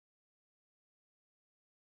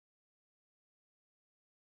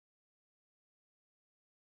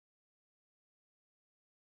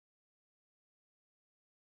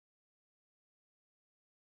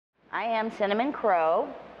I am Cinnamon Crow,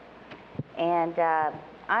 and I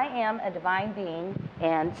am a divine being,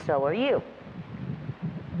 and so are you.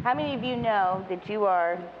 How many of you know that you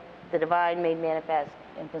are the divine made manifest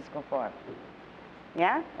in physical form?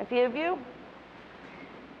 Yeah? A few of you?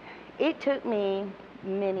 It took me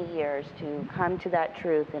many years to come to that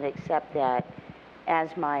truth and accept that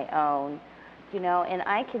as my own. You know, and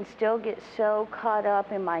I can still get so caught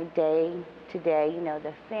up in my day to day, you know,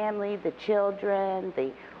 the family, the children,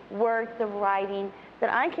 the work, the writing, that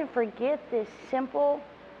I can forget this simple,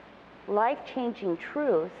 life-changing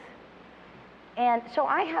truth. And so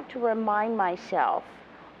I have to remind myself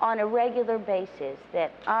on a regular basis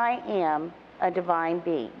that I am a divine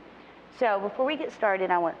being. So before we get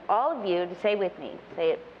started, I want all of you to say with me,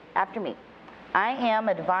 say it after me. I am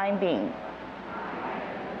a divine being.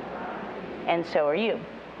 And so are you.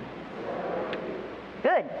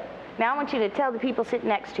 Good. Now I want you to tell the people sitting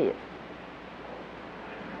next to you.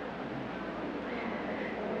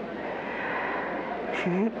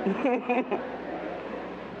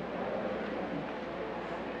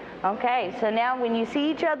 Okay, so now when you see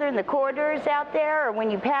each other in the corridors out there, or when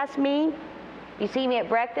you pass me, you see me at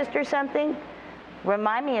breakfast or something,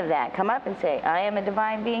 remind me of that. Come up and say, I am a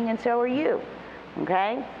divine being and so are you.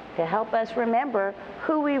 Okay? To help us remember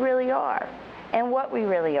who we really are and what we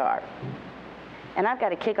really are. And I've got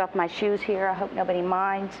to kick off my shoes here. I hope nobody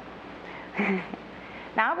minds.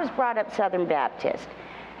 Now, I was brought up Southern Baptist.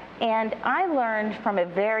 And I learned from a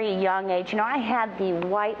very young age, you know, I had the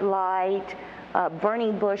white light,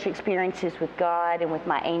 burning bush experiences with God and with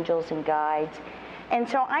my angels and guides. And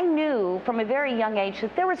so I knew from a very young age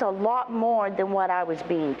that there was a lot more than what I was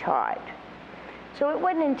being taught. So it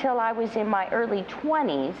wasn't until I was in my early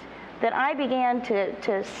 20s that I began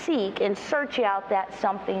to seek and search out that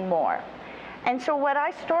something more. And so what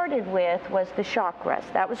I started with was the chakras.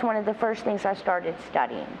 That was one of the first things I started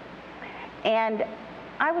studying. And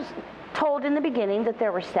I was told in the beginning that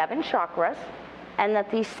there were 7 chakras, and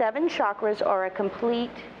that these 7 chakras are a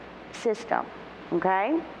complete system,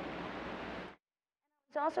 okay? I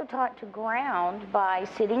was also taught to ground by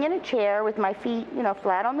sitting in a chair with my feet, you know,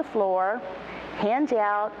 flat on the floor, hands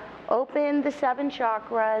out, open the 7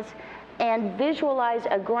 chakras, and visualize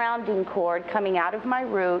a grounding cord coming out of my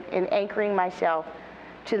root and anchoring myself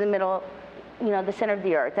to the middle, you know, the center of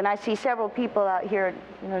the earth. And I see several people out here,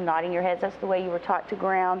 you know, nodding your heads. That's the way you were taught to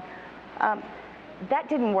ground. That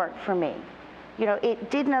didn't work for me. You know,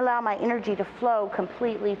 it didn't allow my energy to flow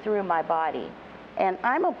completely through my body. And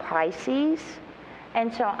I'm a Pisces,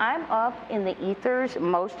 and so I'm up in the ethers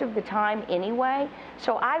most of the time anyway.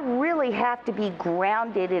 So I really have to be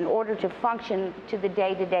grounded in order to function to the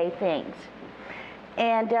day-to-day things.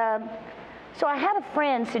 And so I had a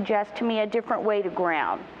friend suggest to me a different way to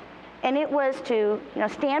ground. And it was to, you know,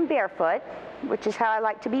 stand barefoot, which is how I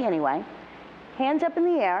like to be anyway, hands up in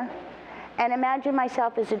the air, and imagine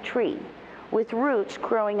myself as a tree with roots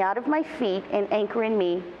growing out of my feet and anchoring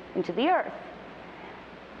me into the earth.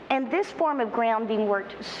 And this form of grounding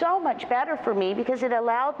worked so much better for me because it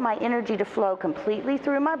allowed my energy to flow completely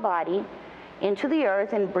through my body into the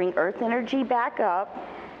earth and bring earth energy back up,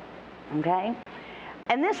 okay?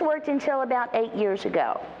 And this worked until about 8 years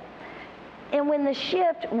ago. And when the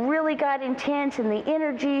shift really got intense and the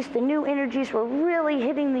energies, the new energies were really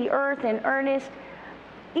hitting the earth in earnest,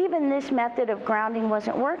 even this method of grounding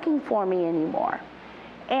wasn't working for me anymore.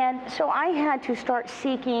 And so I had to start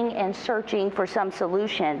seeking and searching for some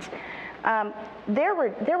solutions. There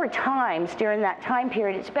were times during that time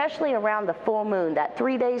period, especially around the full moon, that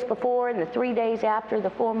 3 days before and the 3 days after the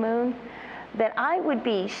full moon, that I would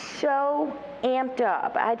be so amped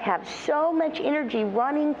up. I'd have so much energy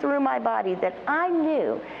running through my body that I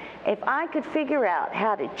knew if I could figure out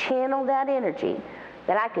how to channel that energy,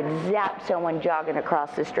 that I could zap someone jogging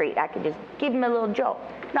across the street. I could just give them a little jolt.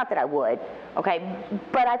 Not that I would, okay,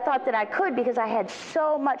 but I thought that I could because I had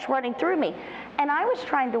so much running through me. And I was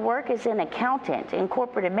trying to work as an accountant in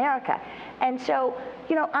corporate America. And so,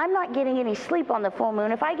 you know, I'm not getting any sleep on the full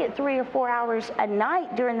moon. If I get 3 or 4 hours a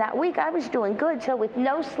night during that week, I was doing good. So with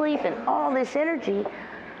no sleep and all this energy,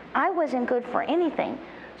 I wasn't good for anything.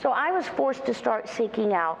 So I was forced to start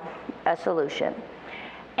seeking out a solution.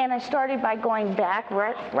 And I started by going back,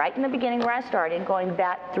 right in the beginning where I started, going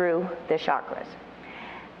back through the chakras.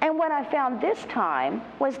 And what I found this time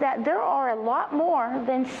was that there are a lot more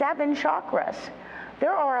than 7 chakras.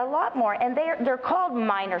 There are a lot more, and they're called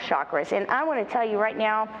minor chakras. And I want to tell you right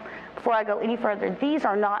now, before I go any further, these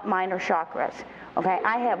are not minor chakras. Okay,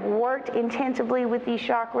 I have worked intensively with these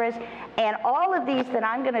chakras, and all of these that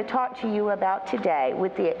I'm going to talk to you about today,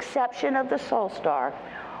 with the exception of the soul star,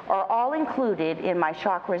 are all included in my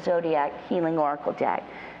chakra zodiac healing oracle deck.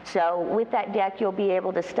 So with that deck, you'll be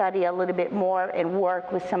able to study a little bit more and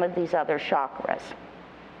work with some of these other chakras.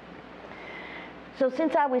 So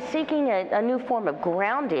since I was seeking a new form of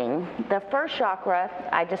grounding, the first chakra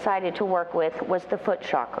I decided to work with was the foot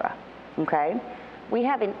chakra, okay? We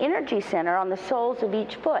have an energy center on the soles of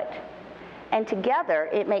each foot, and together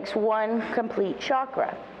it makes one complete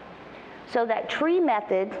chakra. So that tree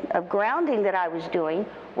method of grounding that I was doing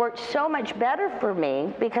worked so much better for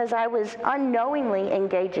me because I was unknowingly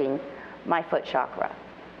engaging my foot chakra,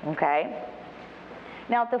 okay?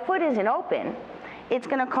 Now, if the foot isn't open, it's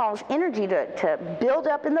going to cause energy to build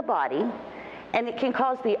up in the body, and it can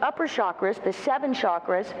cause the upper chakras, the 7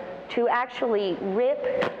 chakras, to actually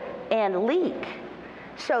rip and leak.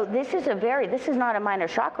 So this is not a minor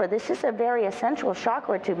chakra, this is a very essential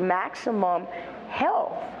chakra to maximum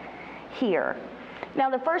health here. Now,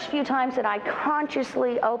 the first few times that I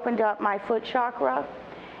consciously opened up my foot chakra,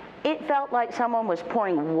 it felt like someone was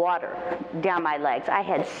pouring water down my legs. I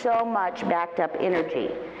had so much backed up energy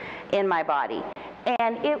in my body.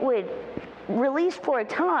 And it would release for a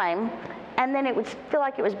time, and then it would feel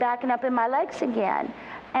like it was backing up in my legs again.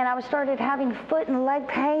 And I started having foot and leg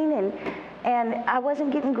pain, and I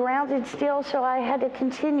wasn't getting grounded still, so I had to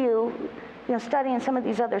continue studying some of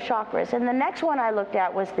these other chakras. And the next one I looked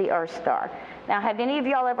at was the Earth Star. Now, have any of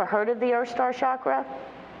y'all ever heard of the Earth Star chakra?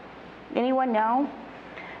 Anyone know?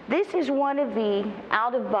 This is one of the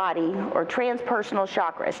out-of-body or transpersonal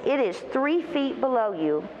chakras. It is 3 feet below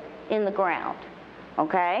you in the ground,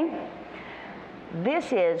 okay?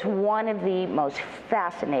 This is one of the most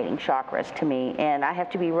fascinating chakras to me, and I have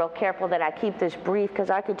to be real careful that I keep this brief because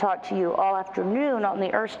I could talk to you all afternoon on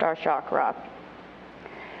the Earth Star chakra.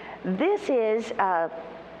 This is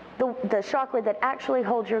the chakra that actually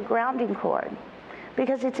holds your grounding cord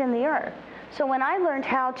because it's in the earth. So when I learned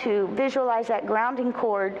how to visualize that grounding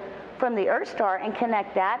cord from the Earth Star and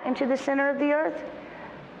connect that into the center of the earth,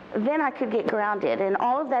 then I could get grounded. And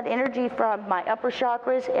all of that energy from my upper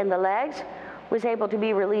chakras and the legs was able to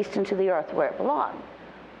be released into the earth where it belonged,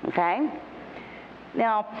 okay?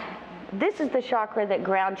 Now, this is the chakra that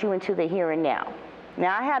grounds you into the here and now.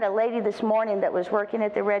 Now, I had a lady this morning that was working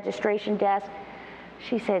at the registration desk.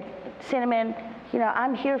 She said, Cinamon,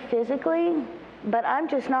 I'm here physically, but I'm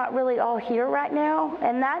just not really all here right now,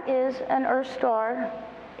 and that is an Earth Star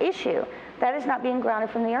issue. That is not being grounded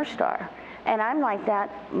from the Earth Star. And I'm like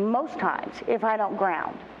that most times if I don't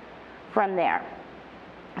ground from there.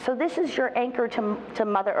 So this is your anchor to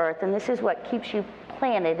Mother Earth, and this is what keeps you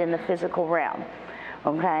planted in the physical realm,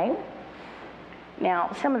 okay?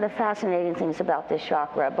 Now, some of the fascinating things about this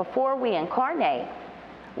chakra, before we incarnate,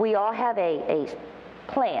 we all have a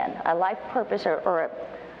plan, a life purpose or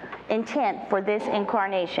intent for this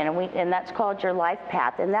incarnation, and that's called your life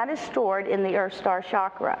path, and that is stored in the Earth Star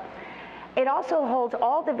chakra. It also holds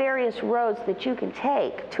all the various roads that you can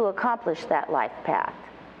take to accomplish that life path.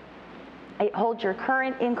 It holds your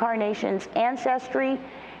current incarnation's ancestry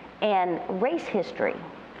and race history.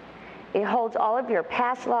 It holds all of your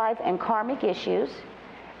past life and karmic issues.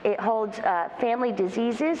 It holds family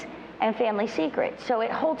diseases and family secrets. So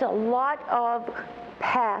it holds a lot of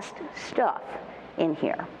past stuff in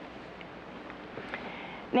here.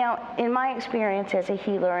 Now, in my experience as a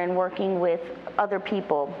healer and working with other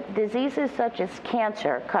people, diseases such as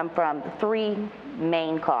cancer come from 3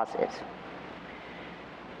 main causes.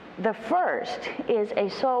 The first is a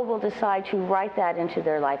soul will decide to write that into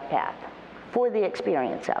their life path for the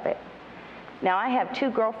experience of it. Now, I have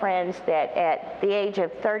 2 girlfriends that at the age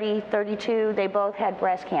of 30, 32, they both had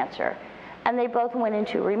breast cancer, and they both went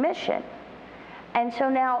into remission. And so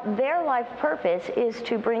now their life purpose is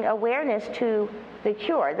to bring awareness to the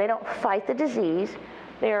cure. They don't fight the disease,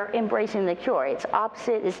 they're embracing the cure. It's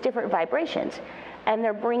opposite, it's different vibrations. And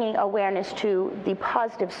they're bringing awareness to the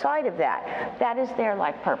positive side of that. That is their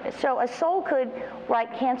life purpose. So a soul could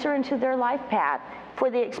write cancer into their life path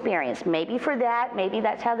for the experience. Maybe for that, maybe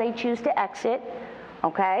that's how they choose to exit,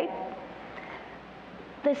 okay?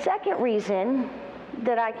 The second reason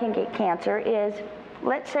that I can get cancer is,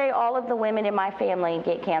 let's say all of the women in my family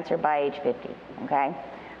get cancer by age 50, okay?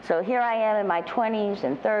 So here I am in my 20s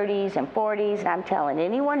and 30s and 40s, and I'm telling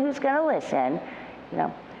anyone who's gonna listen,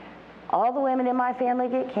 all the women in my family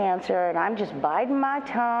get cancer, and I'm just biding my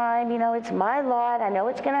time, it's my lot, I know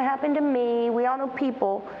it's gonna happen to me. We all know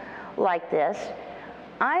people like this.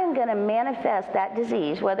 I am gonna manifest that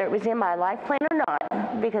disease, whether it was in my life plan or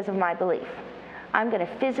not, because of my belief. I'm gonna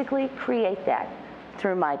physically create that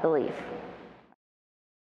through my belief.